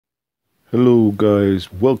Hello guys,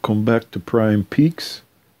 welcome back to Prime Peaks.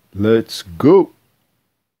 Let's go!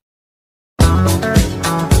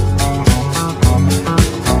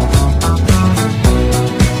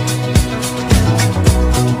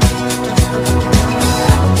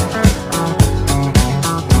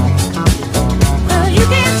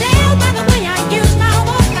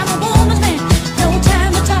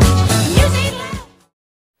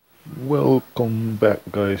 Welcome back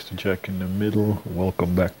guys to Jack in the Middle.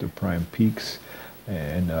 Welcome back to Prime Peaks.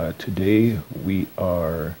 And today we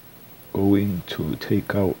are going to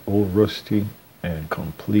take out Old Rusty and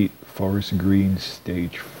complete Forest Green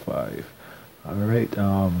Stage 5. Alright,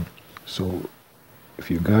 so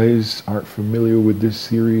if you guys aren't familiar with this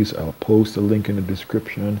series, I'll post a link in the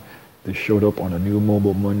description. This showed up on a new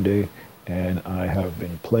mobile Monday and I have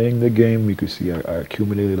been playing the game. You can see I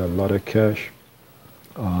accumulated a lot of cash.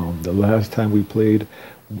 The last time we played,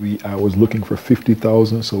 I was looking for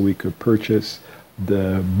 50,000 so we could purchase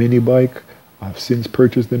the mini bike. I've since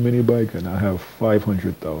purchased the mini bike and I have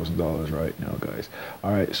 $500,000 right now, guys.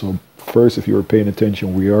 All right, so first, if you were paying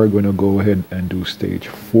attention, we are going to go ahead and do stage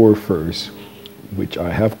 4 first, which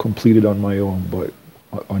I have completed on my own, but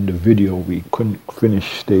on the video we couldn't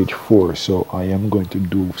finish stage 4, so I am going to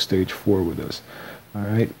do stage 4 with us. All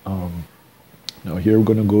right, now here we're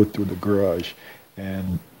going to go through the garage.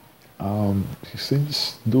 And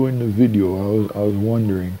since doing the video, I was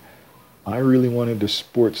wondering, I really wanted the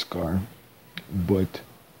sports car, but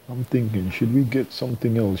I'm thinking, should we get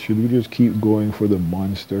something else? Should we just keep going for the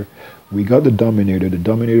monster? We got the Dominator. The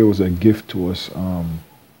Dominator was a gift to us.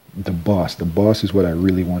 The boss is what I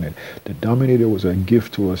really wanted. The Dominator was a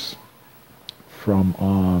gift to us from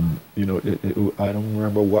I don't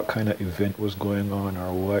remember what kind of event was going on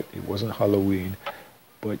or what. It wasn't Halloween,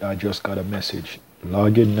 but I just got a message: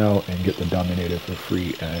 log in now and get the Dominator for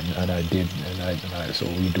free, and I did, so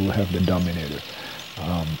we do have the Dominator.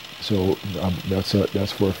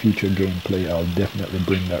 That's for future gameplay. I'll definitely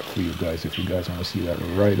bring that for you guys. If you guys want to see that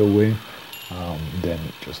right away, then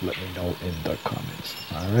just let me know in the comments.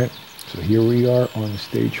 All right, so here we are on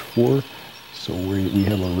stage 4. So we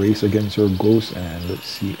have a race against our ghost, and let's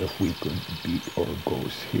see if we could beat our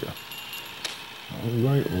ghost here. All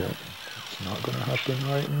right, well, it's not gonna happen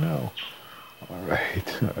right now. All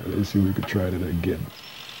right, let's see if we can try that again.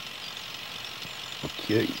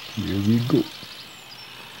 Okay, here we go.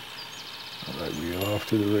 All right, we're off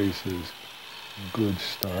to the races. Good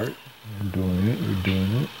start. We're doing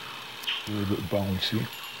it. A little bit bouncy.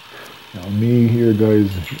 Now me here,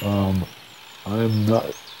 guys, I'm not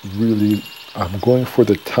really, I'm going for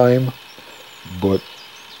the time, but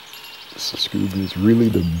Scooby is really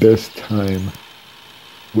the best time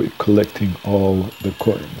with collecting all the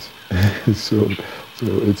coins. so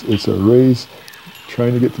it's a race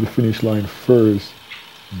trying to get to the finish line first,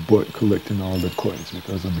 but collecting all the coins,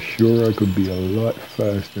 because I'm sure I could be a lot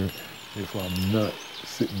faster if I'm not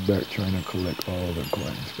sitting back trying to collect all the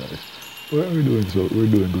coins, guys. But we're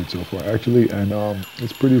doing good so far, actually, and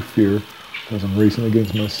it's pretty fair because I'm racing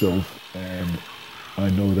against myself, and I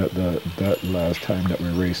know that that last time that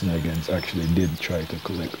we're racing against actually did try to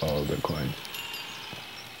collect all the coins.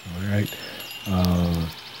 Alright,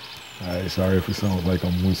 sorry if it sounds like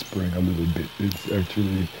I'm whispering a little bit. It's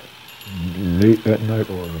actually late at night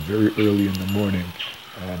or very early in the morning,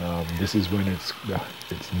 and this is when it's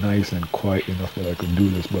nice and quiet enough that I can do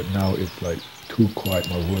this, but now it's like too quiet.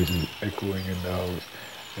 My voice is echoing in the house,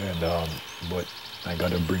 and but I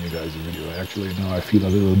gotta bring you guys a video. Actually now I feel a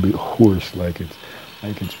little bit hoarse, like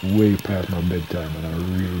it's way past my bedtime and I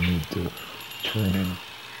really need to turn in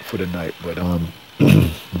for the night. But I'm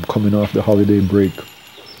coming off the holiday break.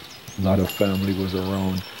 A lot of family was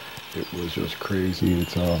around. It was just crazy.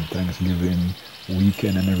 It's Thanksgiving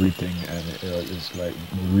weekend and everything, and it's like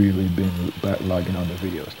really been backlogging on the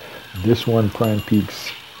videos. This one, Prime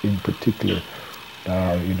Peaks in particular,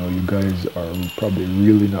 you guys are probably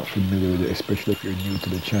really not familiar with it, especially if you're new to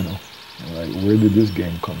the channel. Like, where did this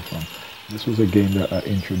game come from? This was a game that I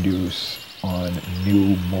introduced on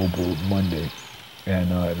New Mobile Monday,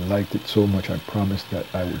 and I liked it so much I promised that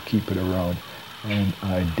I would keep it around, and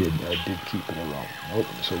I did keep it around.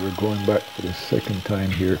 So we're going back for the second time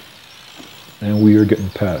here, and we are getting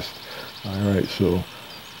past. Alright, so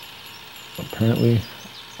apparently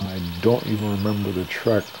I don't even remember the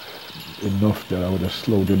track enough that I would have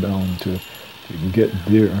slowed it down to get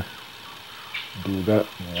there, do that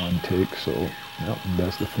one take. So yep,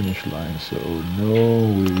 that's the finish line. So no,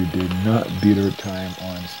 we did not beat our time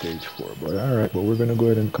on stage 4, but all right, but we're gonna go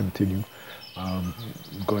ahead and continue.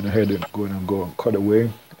 Going ahead and go and cut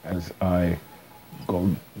away as I go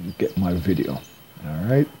get my video. All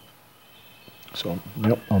right, So,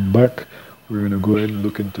 yep, I'm back. We're gonna go ahead and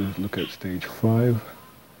look at stage 5,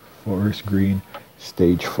 forest green,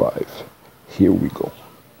 stage 5. Here we go.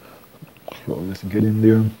 So let's get in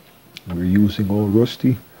there. We're using all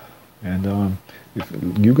rusty, and if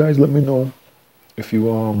you guys let me know if you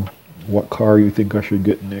what car you think I should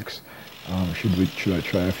get next. Should I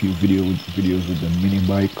try a few videos with the mini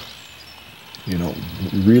bike? You know,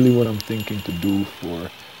 really what I'm thinking to do for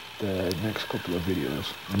the next couple of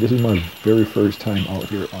videos. And this is my very first time out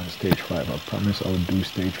here on stage 5. I promise I would do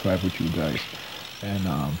stage 5 with you guys,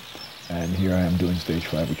 and here I am doing stage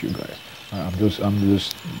 5 with you guys.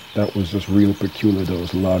 That was just real peculiar,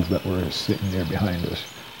 those logs that were sitting there behind us.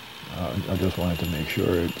 I just wanted to make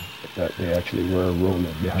sure that they actually were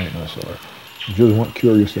rolling behind us, or just want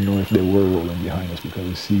curious to know if they were rolling behind us, because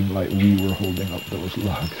it seemed like we were holding up those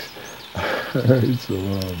logs. Alright, so,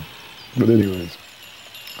 but anyways,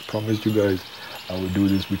 I promised you guys I would do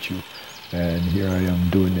this with you, and here I am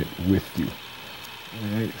doing it with you.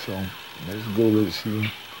 Alright, so let's go, let's see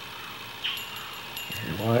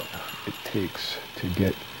what it takes to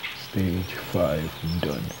get stage 5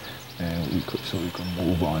 done, and we can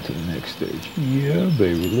move on to the next stage. Yeah,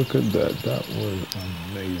 baby, look at that. That was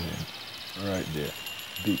amazing. Right there.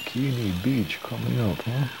 Bikini Beach coming up,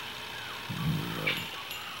 huh? Yeah.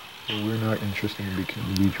 But we're not interested in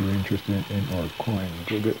Bikini Beach. We're interested in our coins.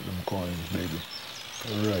 Go get them coins, baby.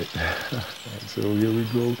 Alright. So here we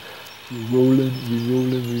go. We're rolling,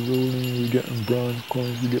 we're getting bronze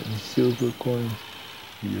coins, we're getting silver coins.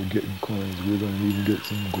 We are getting coins. We're going to even get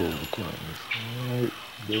some gold coins. Alright.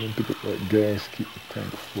 Go and pick up that gas. Keep the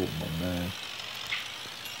tank full, my man.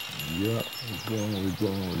 Yeah, we're going.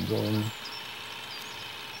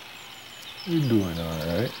 We're doing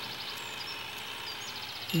alright.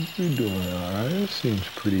 We're doing alright. It seems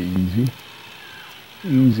pretty easy.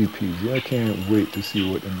 Easy peasy. I can't wait to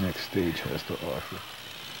see what the next stage has to offer.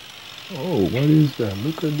 Oh, what is that?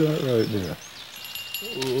 Look at that right there.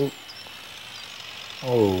 Oh.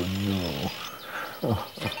 Oh no.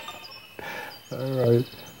 Alright,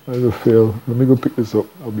 that's a fail. Let me go pick this up.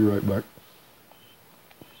 I'll be right back.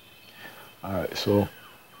 Alright, so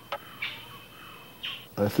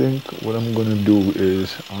I think what I'm going to do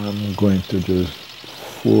is I'm going to just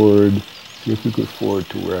forward, see if we could forward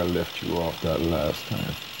to where I left you off that last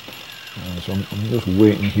time. So I'm just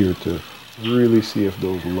waiting here to really see if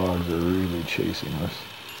those logs are really chasing us.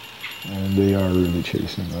 And they are really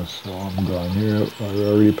chasing us, so I'm gone here. I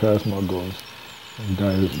already passed my goals. The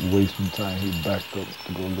guy is wasting time. He backed up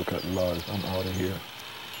to go look at logs. I'm out of here.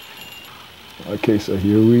 Okay, so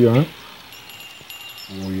here we are.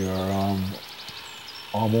 We are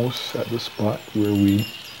almost at the spot where we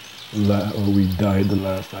died the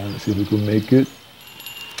last time. Let's see if we can make it.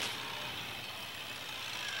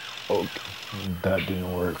 Okay, that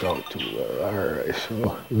didn't work out too well. All right,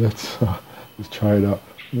 so let's try it out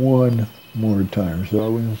one more time,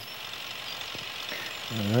 shall we?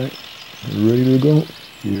 All right, ready to go?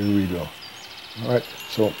 Here we go. All right,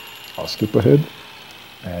 so I'll skip ahead,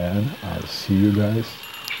 and I'll see you guys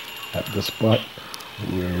at the spot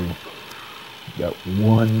where that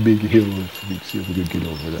one big hill, if we see if we can get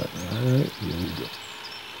over that. All right, here we go.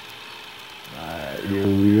 All right, here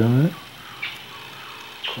we are.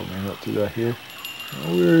 Coming up to that hill.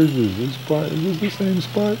 Now, where is this? This spot? Is this the same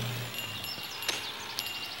spot?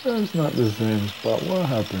 That's not the same spot. What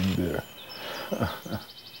happened there?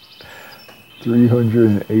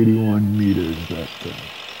 381 meters that time.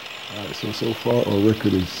 Alright, so far our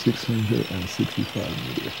record is 665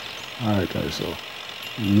 meters. Alright guys, so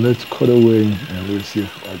let's cut away and let's see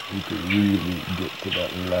if we could really get to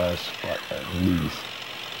that last spot at least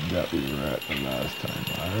that we were at the last time.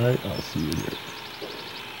 Alright, I'll see you there.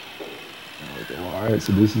 Alright,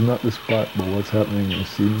 so this is not the spot, but what's happening, it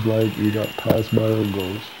seems like we got passed by our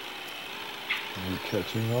goals. We're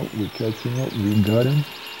catching up, we got him.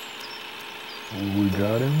 We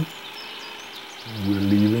got him. We're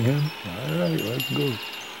leaving him. Alright, let's go.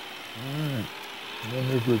 Alright, I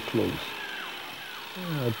wonder if we're close.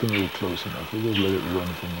 Yeah, I think we're close enough. We'll just let it run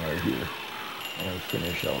from right here. And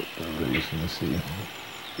finish out the race and see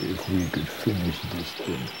if we could finish this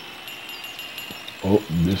thing. Oh,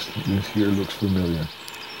 this here looks familiar.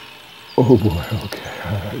 Oh boy, okay,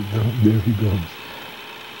 alright, there he goes.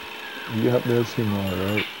 Yep, that's him,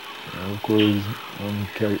 alright. Of course, I'm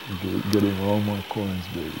getting all my coins,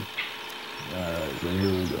 baby. Alright, so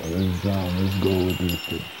here we go. Let's go with this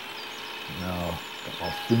thing. Now, got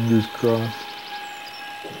my fingers crossed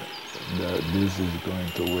that this is going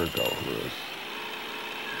to work out for us.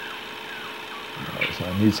 Alright, so I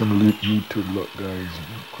need some YouTube luck, guys.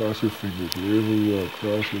 Cross your fingers. Wherever you are,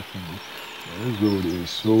 cross your fingers. This road is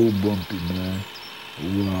so bumpy, man.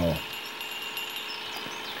 Wow.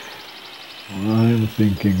 I'm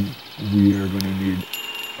thinking we are gonna need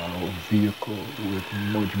a vehicle with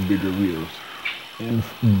much bigger wheels. And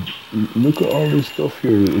look at all this stuff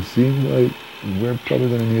here. It seems like we're probably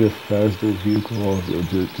gonna need a faster vehicle also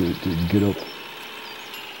to get up,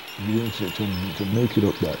 to make it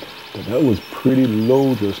up that. But that was pretty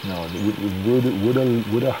low just now.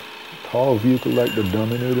 Would a tall vehicle like the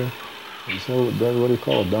Dominator, so that's what they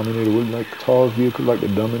call it, Dominator, would like a tall vehicle like the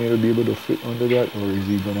Dominator be able to fit under that, or is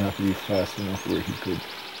he gonna have to be fast enough where he could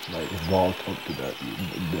like vault up to that?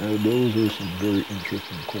 Those are some very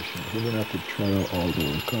interesting questions. We're gonna have to try out all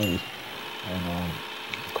those cars and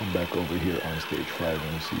come back over here on stage 5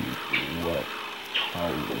 and see how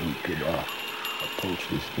we could approach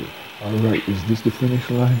this thing. All right, is this the finish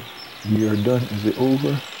line? We are done. Is it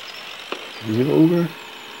over? Is it over?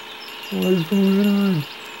 What is going on?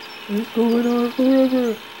 It's going on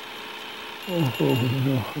forever. Oh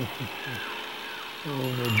no. Oh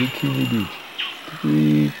no, Bikini Beach.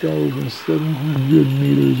 3,700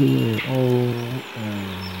 meters away.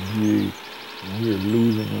 OMG. We're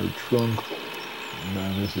losing our trunk.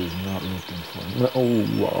 Man, this is not looking fun. Oh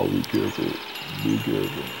wow, be careful. Be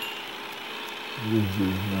careful. This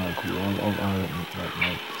is not cool. I'm like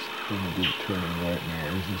my stomach is turning right now.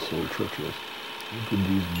 This is so treacherous. Look at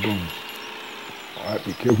these bumps. Alright,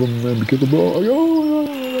 be careful, man. Be careful, bro.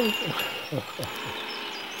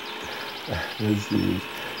 Let's see this.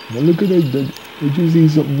 Now look at that. Did you see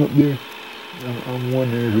something up there? I'm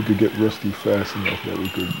wondering if we could get Rusty fast enough that we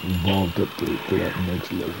could vault up to that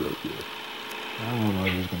next level up there. I don't know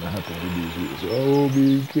what's going to happen with these wheels. Oh,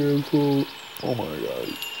 be careful. Oh my God.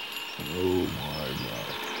 Oh my God.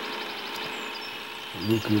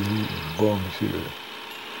 Look at these bumps here.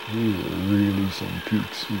 These are really some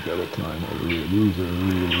peaks we gotta climb over here. These are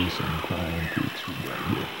really some climbing peaks we got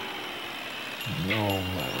here. No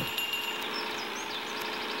man.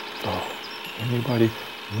 Oh, anybody?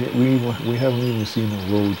 We haven't even seen a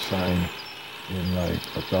road sign in like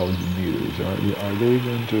 1,000 meters. Are they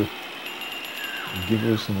going to give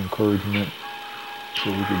us some encouragement so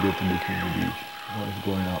we could get to Bikini Beach? What is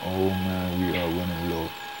going on? Oh man, we are running low.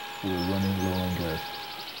 We're running low on gas.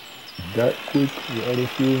 That quick, the other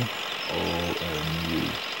fuel? OMG.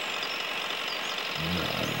 No, I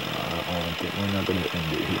don't think we're not gonna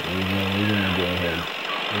end it here. We're gonna go ahead.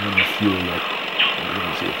 We're gonna fuel up. We're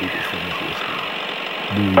gonna see if we can finish this thing.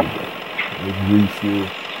 There we go. Let's refuel.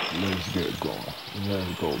 Let's get going.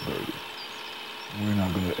 Let's go, baby. We're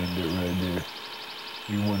not gonna end it right there.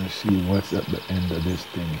 We wanna see what's at the end of this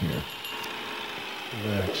thing here.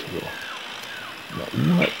 Let's go. Now,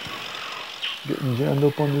 what? Getting jammed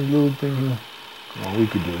up on this little thing here. Come on, we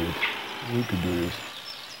could do this. We could do this.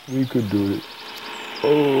 We could do it.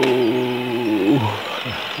 Oh!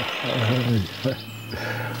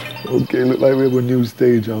 Okay, look like we have a new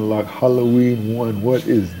stage unlocked. Halloween 1. What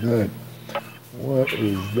is that? What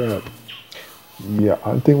is that? Yeah,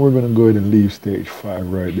 I think we're gonna go ahead and leave stage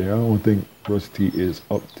 5 right there. I don't think Rusty is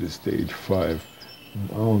up to stage 5.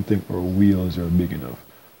 I don't think our wheels are big enough.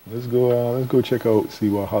 Let's go check out, see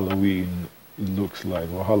what Halloween looks like,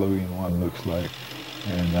 what Halloween 1 looks like,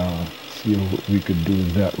 and see if we could do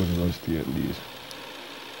that with Rusty at least.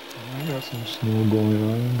 I got some snow going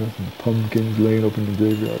on, got some pumpkins laying up in the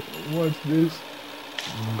graveyard. What's this?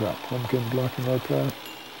 We got pumpkin blocking our path?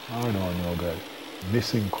 I don't know, guys.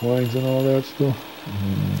 Missing coins and all that stuff?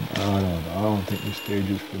 I don't know. I don't think this stage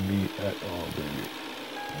is for me at all, baby.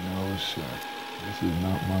 No, sir. This is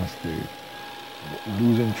not my stage.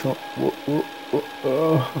 Losing Trump.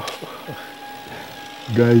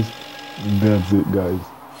 Guys, that's it, guys.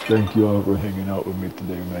 Thank you all for hanging out with me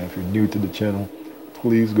today, man. If you're new to the channel,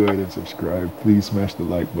 please go ahead and subscribe. Please smash the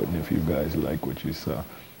like button if you guys like what you saw.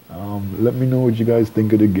 Let me know what you guys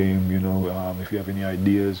think of the game. You know, if you have any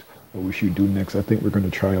ideas what we should do next. I think we're going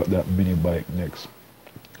to try out that mini bike next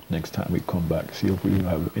time we come back. See if we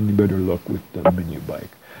have any better luck with the mini bike.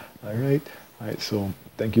 All right. So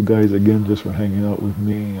thank you guys again just for hanging out with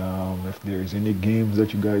me. If there's any games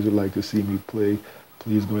that you guys would like to see me play,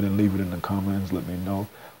 please go ahead and leave it in the comments. Let me know.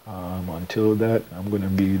 Until that, I'm going to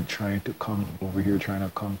be trying to come over here, trying to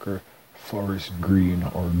conquer Forest Green,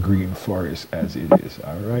 or Green Forest as it is.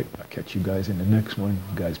 All right. I'll catch you guys in the next one.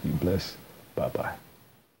 You guys be blessed. Bye-bye.